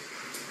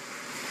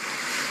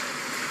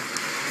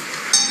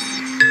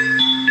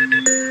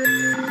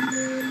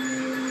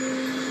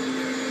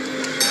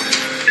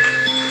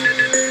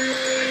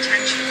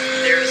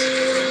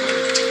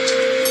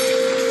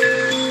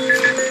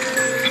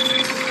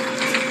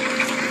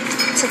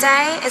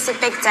 Today is a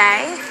big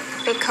day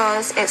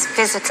because it's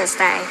Visitors'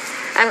 Day.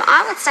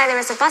 I would say there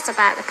is a buzz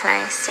about the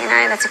place. You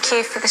know, there's a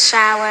queue for the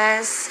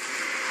showers.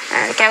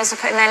 The girls are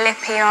putting their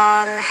lippy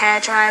on. The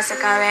hairdryers are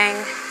going.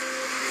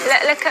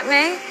 Look at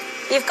me.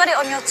 You've got it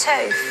on your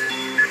tooth.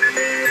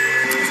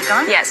 Is it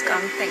gone? Yeah, it's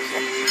gone. Thank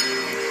you.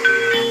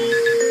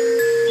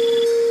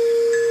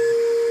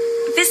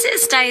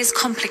 Visitors' Day is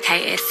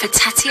complicated for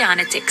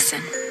Tatiana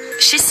Dixon.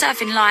 She's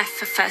serving life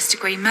for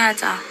first-degree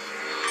murder.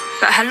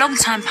 But her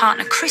longtime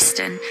partner,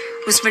 Kristen,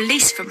 was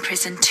released from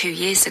prison 2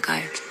 years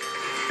ago.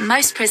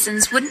 Most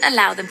prisons wouldn't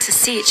allow them to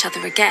see each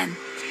other again.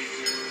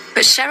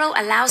 But Cheryl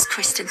allows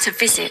Kristen to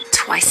visit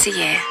twice a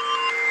year.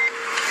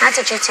 How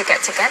did you two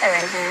get together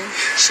in here?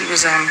 She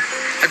was a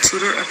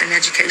tutor up in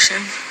education,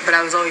 but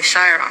I was always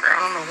shy around her. I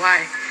don't know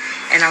why.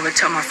 And I would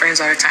tell my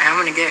friends all the time, I'm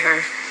going to get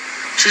her.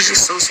 She's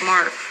just so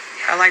smart.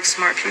 I like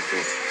smart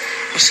people.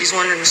 And she's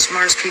one of the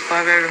smartest people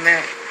I've ever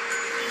met.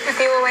 Have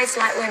you always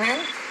liked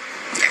women?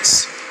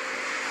 Yes.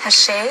 Has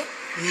she?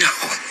 No.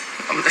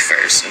 I'm the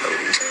first. No.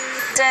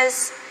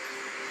 Does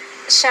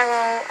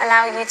Cheryl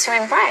allow you to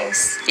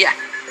embrace? Yeah.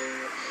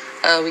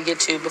 We get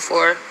to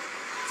before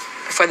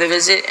the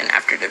visit and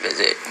after the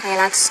visit. Are you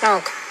allowed to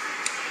snog?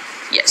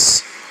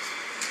 Yes.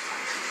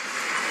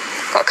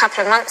 Got a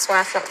couple of months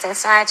worth locked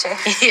inside you.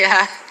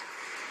 Yeah.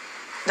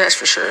 That's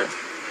for sure.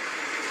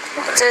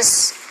 What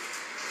does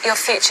your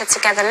future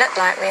together look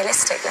like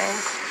realistically?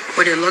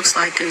 What it looks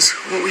like is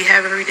what we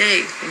have every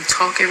day. We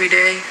talk every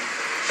day.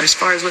 But as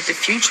far as what the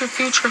future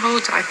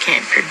holds, I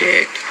can't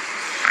predict.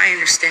 I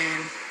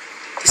understand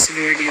the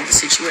severity of the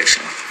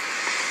situation.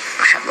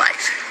 I have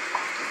life.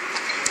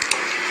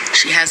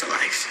 She has a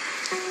life.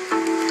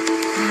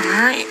 All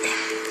right.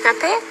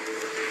 Happy?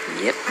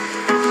 Yep.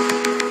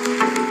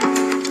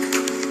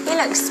 You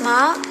look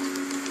smart.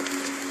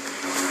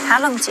 How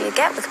long do you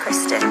get with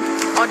Kristen?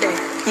 All day.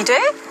 You do?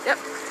 Yep.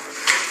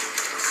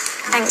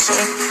 Thank you.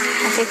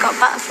 Have you got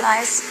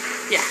butterflies?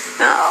 Yeah.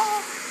 Oh.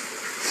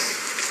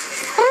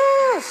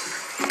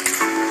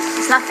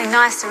 There's nothing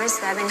nicer, is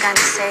there, than going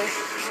to see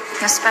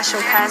your special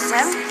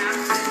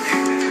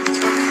person?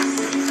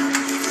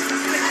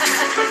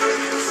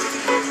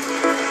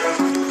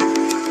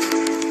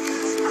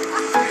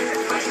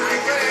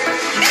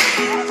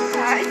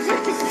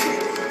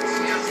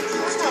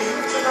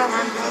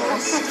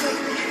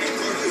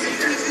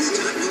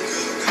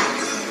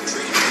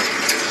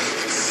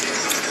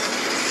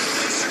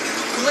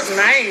 You look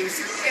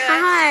nice.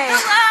 Hi.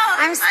 Hello.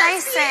 I'm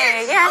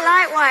Stacey. Yeah,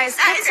 likewise.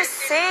 Good to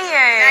see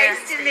you.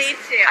 Nice to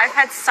meet you. I've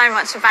heard so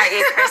much about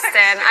you,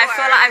 Kristen. I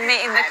feel like I'm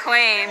meeting the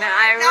Queen.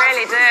 I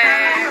really do.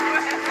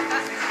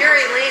 You're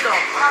illegal.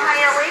 How am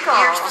I illegal?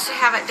 You're supposed to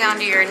have it down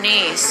to your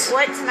knees.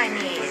 What's my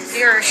knees?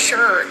 Your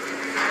shirt.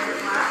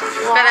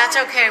 But that's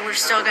okay. We're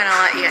still gonna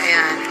let you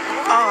in.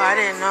 Oh, I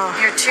didn't know.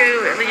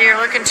 You're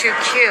looking too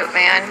cute,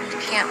 man. You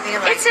can't be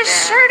like It's a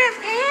that. shirt and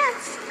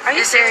pants. Are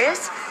you Is it?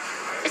 serious?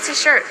 It's a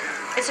shirt.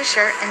 It's a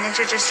shirt, and then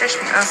you just stretch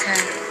me. Okay.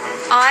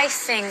 I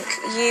think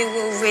you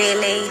will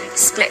really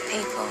split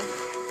people.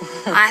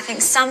 I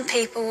think some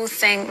people will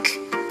think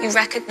you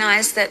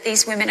recognise that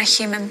these women are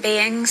human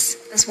beings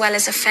as well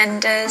as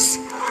offenders.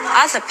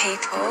 Other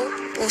people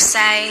will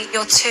say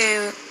you're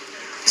too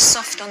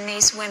soft on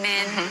these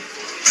women.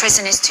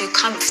 Prison is too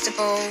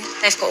comfortable.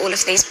 They've got all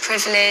of these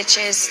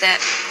privileges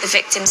that the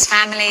victims'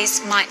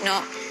 families might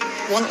not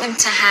want them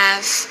to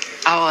have.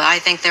 Oh, I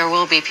think there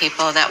will be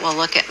people that will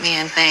look at me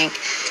and think,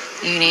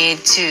 you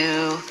need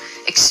to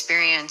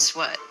experience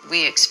what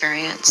we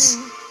experience.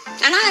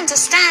 And I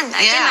understand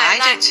that. Yeah, you know,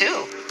 I do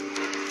too.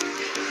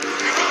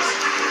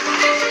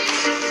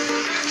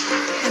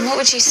 And what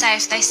would you say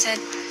if they said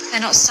they're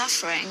not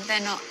suffering,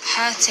 they're not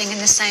hurting in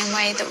the same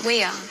way that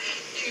we are?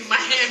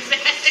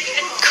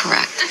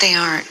 Correct, they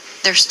aren't.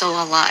 They're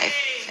still alive.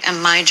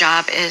 And my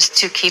job is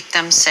to keep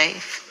them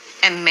safe.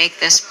 and make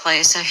this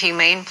place a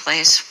humane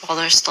place while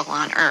they're still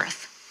on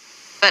earth.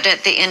 But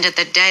at the end of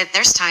the day,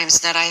 there's times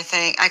that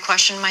I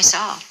question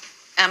myself.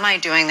 Am I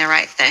doing the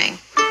right thing?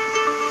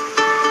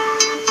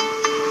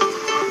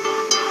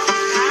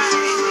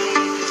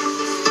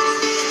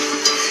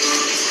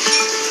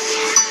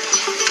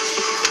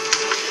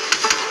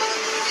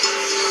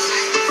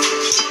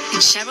 In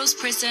Cheryl's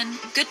prison,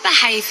 good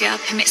behaviour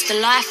permits the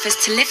lifers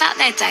to live out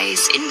their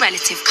days in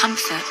relative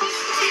comfort.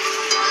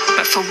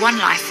 But for one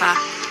lifer,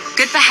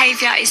 good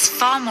behaviour is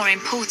far more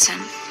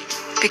important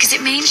because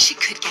it means she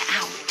could get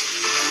out.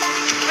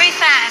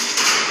 Ruth Ann,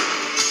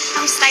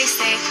 I'm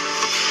Stacey.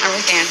 I'm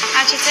Ruth Ann.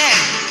 How'd you do?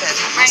 Good.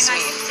 Very nice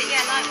to see you.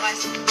 Yeah,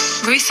 likewise.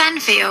 Ruth Ann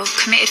Veal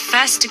committed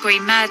first-degree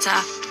murder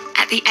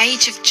at the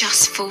age of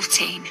just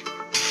 14.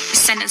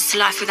 Sentenced to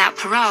life without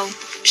parole,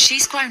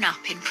 she's grown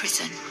up in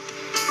prison.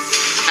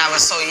 I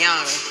was so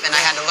young, and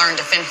I had to learn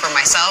to fend for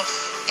myself,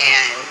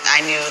 and I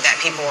knew that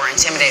people were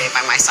intimidated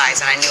by my size,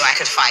 and I knew I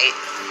could fight,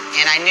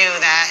 and I knew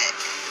that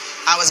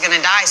I was going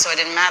to die, so it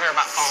didn't matter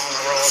about following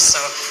the rules.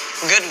 So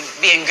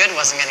being good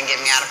wasn't going to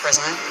get me out of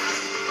prison.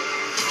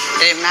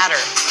 It didn't matter.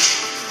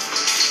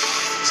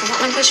 So what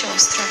number's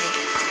yours? 3.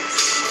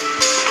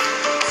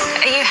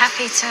 Are you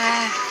happy to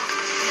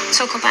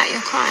talk about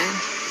your crime?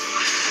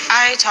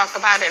 I talk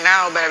about it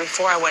now, but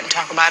before I wouldn't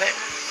talk about it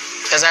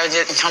because I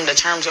didn't come to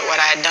terms with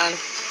what I had done.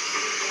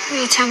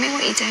 Will you tell me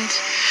what you did?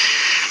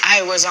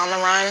 I was on the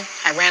run.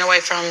 I ran away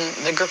from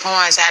the group home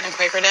I was at in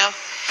Quakerdale,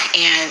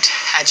 and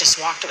I just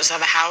walked up to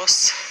the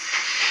house,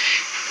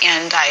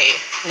 and I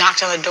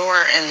knocked on the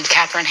door, and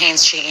Catherine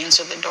Haynes, she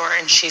answered the door,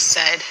 and she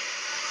said,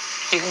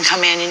 "You can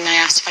come in," and I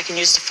asked if I can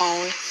use the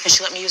phone, and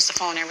she let me use the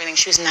phone and everything.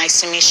 She was nice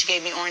to me. She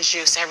gave me orange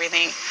juice,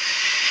 everything,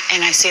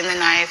 and I seen the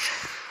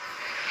knife,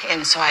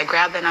 and so I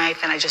grabbed the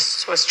knife, and I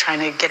just was trying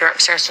to get her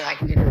upstairs so I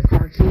could get her the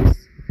car keys,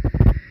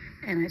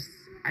 and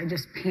I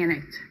just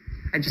panicked.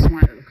 I just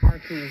wanted the car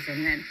keys,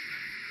 and then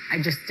I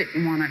just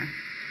didn't want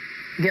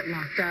to get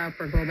locked up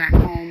or go back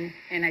home,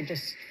 and I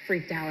just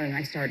freaked out, and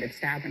I started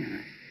stabbing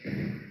her.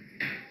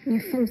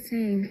 You're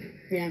 14.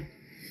 Yeah.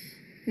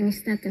 And you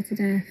stabbed her to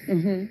death.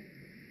 Mm-hmm.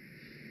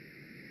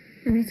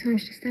 How many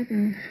times did you stab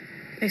her?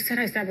 They said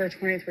I stabbed her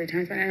 23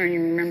 times, but I don't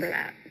even remember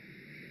that.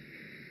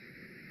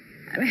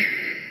 I mean,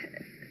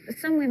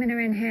 some women are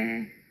in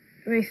here,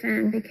 Ruth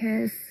Ann,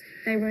 because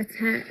they were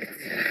attacked.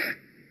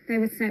 They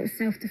would say it was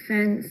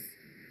self-defense.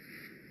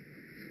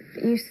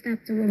 But you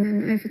stabbed a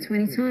woman over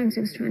 20 times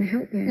who was trying to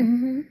help you.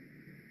 Mm-hmm.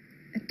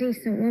 A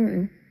decent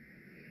woman.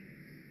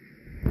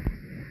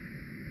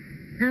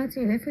 How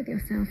do you live with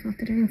yourself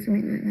after doing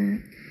something like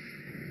that?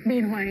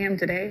 Being who I am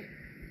today,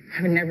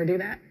 I would never do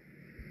that.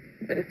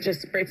 But it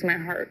just breaks my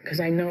heart because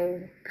I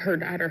know her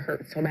daughter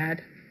hurt so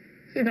bad.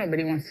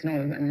 Nobody wants to know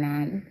that their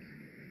mom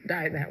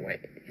died that way,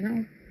 you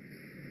know?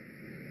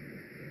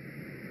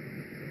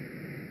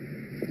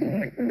 I don't know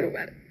what to do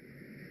about it.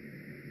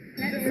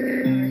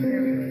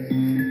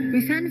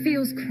 Ruth Ann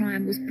Veal's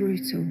crime was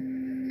brutal.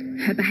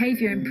 Her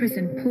behaviour in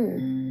prison poor.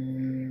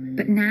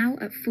 But now,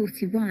 at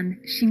 41,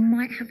 she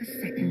might have a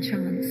second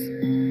chance.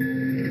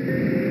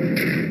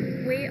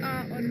 We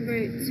are en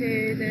route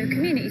to the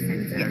community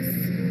centre. Yes.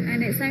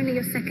 And it's only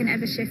your second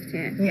ever shift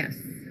here. Yes.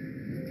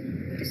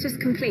 It's just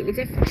completely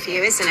different for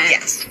you, isn't it?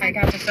 Yes. I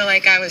got to feel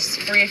like I was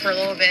free for a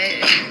little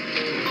bit.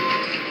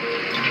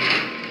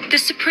 The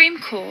Supreme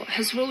Court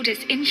has ruled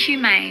it's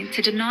inhumane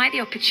to deny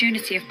the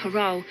opportunity of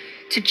parole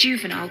to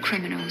juvenile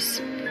criminals.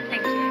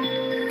 Thank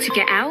you. To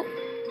get out,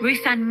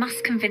 Ruth Ann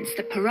must convince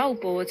the parole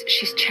board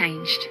she's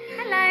changed.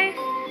 Hello.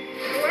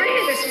 How are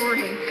you this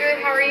morning?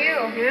 Good, how are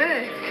you?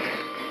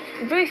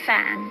 Good. Ruth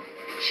Ann,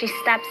 she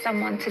stabbed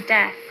someone to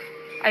death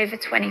over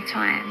 20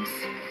 times.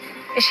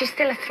 Is she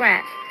still a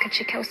threat? Could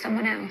she kill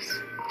someone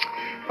else?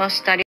 Well, study